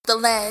The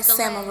Last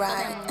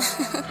Samurai.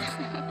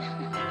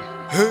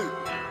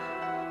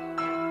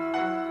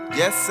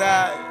 Yes,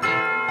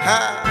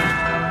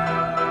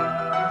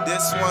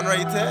 this one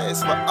right there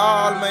is for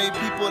all my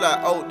people that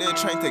out there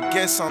trying to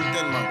get something,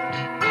 man.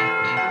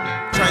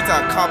 Trying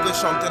to accomplish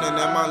something in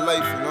their man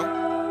life, you know.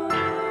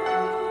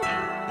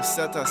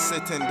 Instead of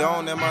sitting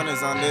down, their man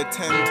is on their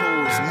 10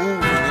 toes, moving,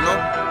 you know.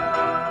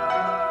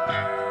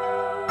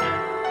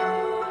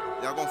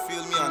 Y'all gonna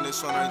feel me on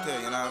this one right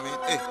there, you know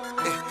what I mean?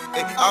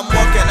 I'm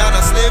walking on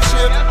a slave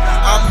ship.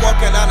 I'm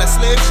walking on a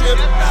slave ship.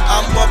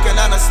 I'm walking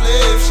on a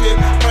slave ship.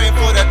 Praying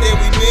for the day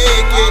we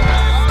make it.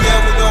 Yeah,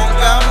 we don't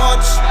got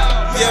much.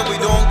 Yeah, we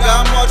don't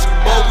got much,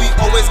 but we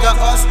always got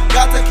us.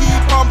 Got to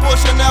keep on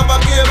pushing, never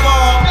give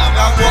up.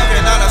 I'm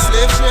walking on a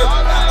slave ship.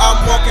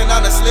 I'm walking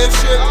on a slave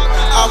ship.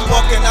 I'm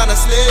walking on a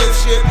slave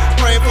ship.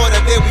 Praying for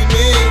the day we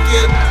make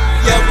it.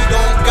 Yeah, we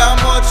don't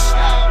got much.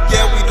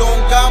 Yeah, we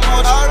don't got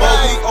much, but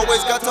we always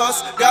got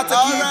us. Got to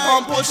keep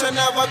on pushing,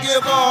 never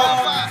give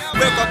up.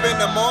 Wake up in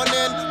the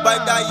morning,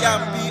 bite that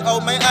yambi out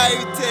my eye.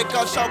 Take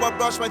a shower,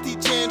 brush my teeth,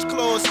 change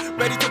clothes,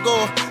 ready to go.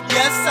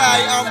 Yes,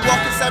 I am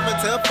walking 7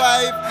 till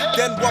 5,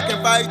 then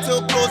walking 5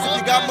 till close. If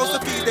you got most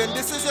of feed, then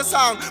this is your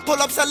song. Pull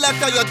up,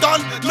 selector, you're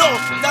done. No,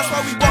 that's why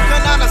we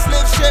walking on a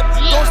slave ship.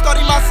 Don't study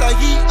massa,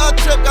 he a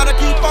trip. Gotta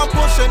keep on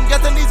pushing,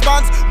 getting these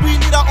bonds.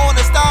 We need our own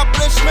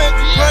establishment.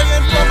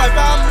 Praying for my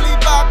family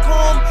back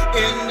home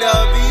in the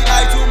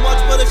VI. Too much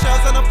bullet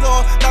shells on the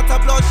floor, lots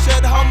of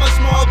bloodshed. How much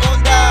more gon'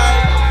 die?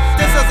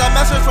 This is a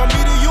message from me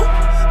to you.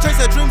 Chase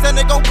your dreams and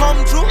they gon' come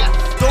true.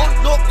 Don't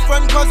look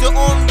friend, cause your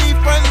only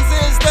friends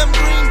is them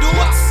green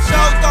dudes.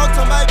 Shout out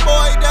to my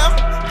boy them,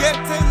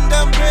 getting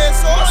them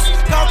pesos.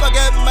 Can't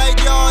forget my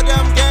girl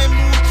them, game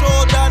mucho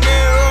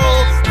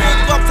dinero.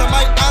 Big up to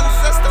my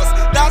ancestors,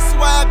 that's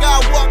why I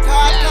gotta work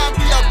hard. Can't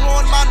be a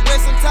grown man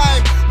wasting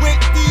time with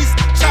these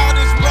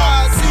childish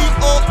bras.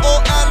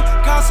 COOL,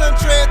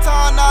 concentrate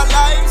on our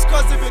lives,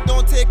 cause if you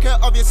don't take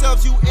care of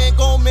yourselves, you ain't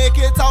gon' make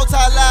it out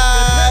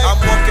alive. I'm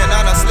walking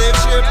on a slave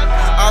ship.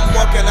 I'm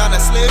walking on a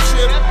slave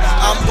ship.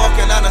 I'm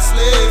walking on a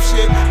slave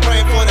ship.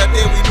 Praying for the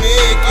day we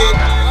make it.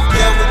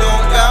 Yeah, we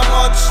don't got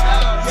much.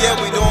 Yeah,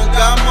 we don't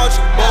got much,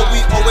 but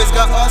we always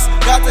got us.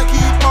 Got to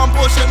keep on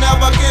pushing,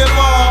 never give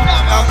up.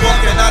 I'm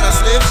walking on a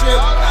slave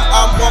ship.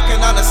 I'm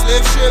walking on a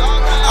slave ship.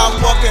 I'm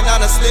walking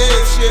on a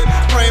slave ship.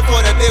 Praying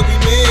for the day we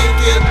make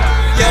it.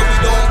 Yeah, we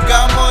don't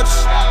got much.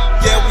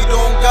 Yeah, we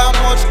don't got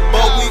much,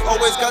 but we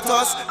always got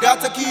us. Got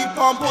to keep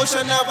on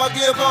pushing, never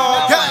give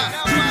up.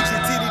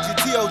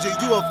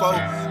 UFO.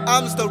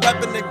 I'm still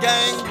rapping the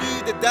gang,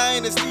 we the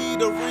dynasty,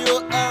 the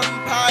real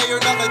empire,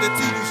 not like the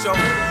TV show.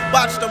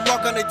 Watch them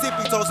walk on their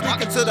tippy toes,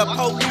 sneaking to the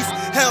police,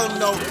 hell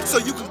no.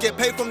 So you can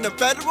get paid from the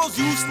federals,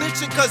 you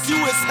snitching cause you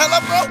is hella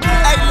bro.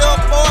 Hey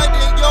little boy,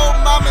 then your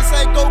mama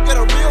say go get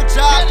a real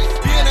job.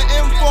 Being an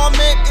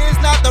informant is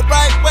not the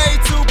right way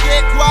to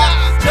get guap.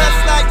 Just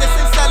like they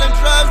say selling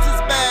drugs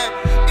is bad,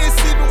 it's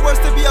even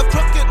worse to be a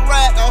crooked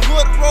rat, a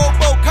hood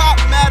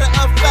robo-cop, matter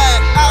of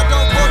fact. I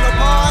don't want no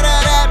part of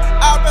that.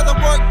 I'd rather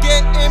work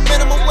getting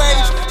minimum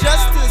wage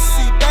just to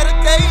see better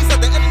days.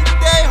 At the end of the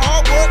day,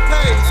 hard work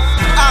pays.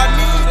 I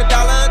need a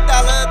dollar,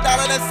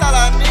 that's all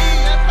I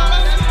need.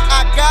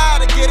 I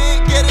gotta get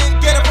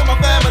it for my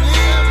family.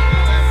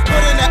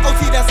 Put in that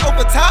OT that's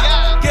over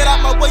top. Get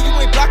out my way, you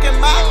ain't blocking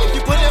mine. If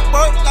you put in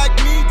work like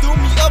me, do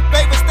me up,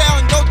 baby, stay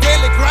on your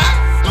daily grind.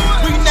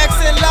 We next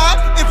in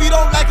line. If you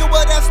don't like it,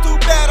 well that's too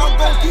bad. I'm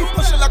gon' keep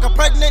pushing like a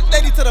pregnant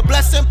lady till the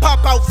blessing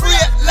pop out free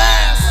at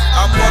last.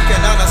 I'm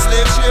walking on a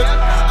slave ship.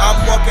 I'm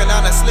walking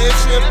on a slave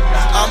ship.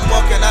 I'm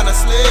walking on a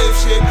slave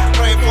ship.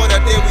 Praying for the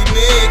day we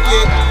make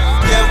it.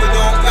 Yeah, we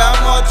don't got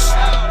much.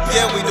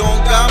 Yeah, we don't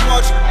got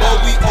much,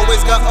 but we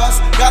always got us.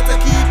 Got to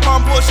keep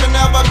on pushing,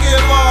 never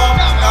give up.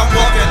 I'm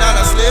walking on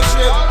a slave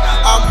ship.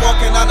 I'm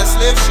walking on a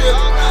slave ship.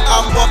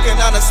 I'm walking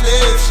on a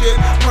slave ship.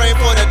 Praying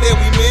for the day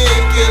we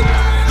make it.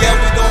 Yeah,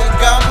 we don't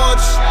got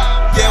much.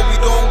 Yeah, we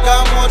don't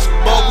got much,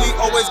 but we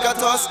always got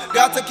us.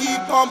 Got to keep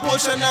on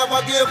pushing,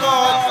 never give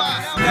up.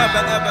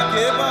 Never ever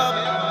give up.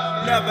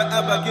 Never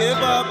ever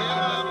give up.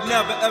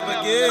 Never ever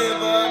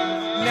give up.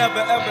 Never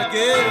ever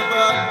give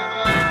up.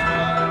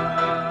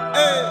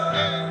 Hey.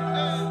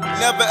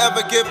 Never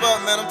ever give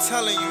up, man, I'm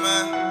telling you,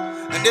 man.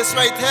 And this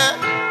right here,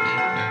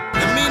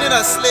 the meaning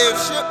of slave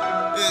ship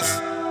is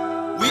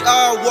we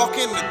all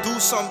walking to do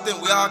something.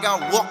 We all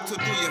got work to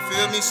do, you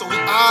feel me? So we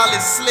all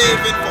is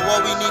slaving for what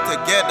we need to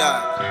get,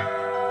 dog.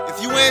 If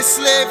you ain't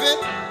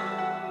slaving,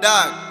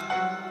 dog,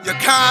 you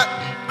can't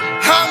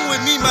hang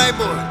with me, my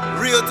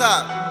boy. Real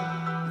talk.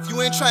 If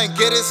you ain't trying to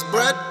get this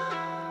bread,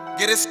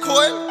 get this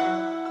coin,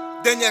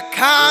 then you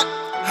can't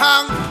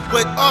hang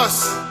with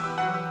us.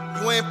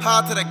 You ain't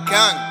part of the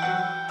gang.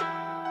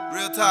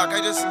 Real talk,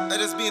 I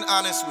just being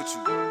honest with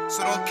you.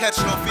 So don't catch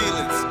no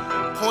feelings.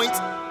 Point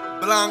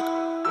blank,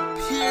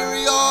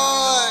 period.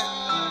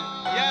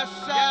 Yes,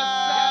 sir.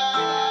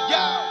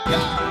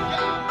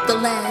 The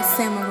Last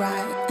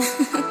Samurai.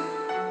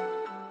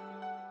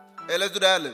 Hey, let's do that.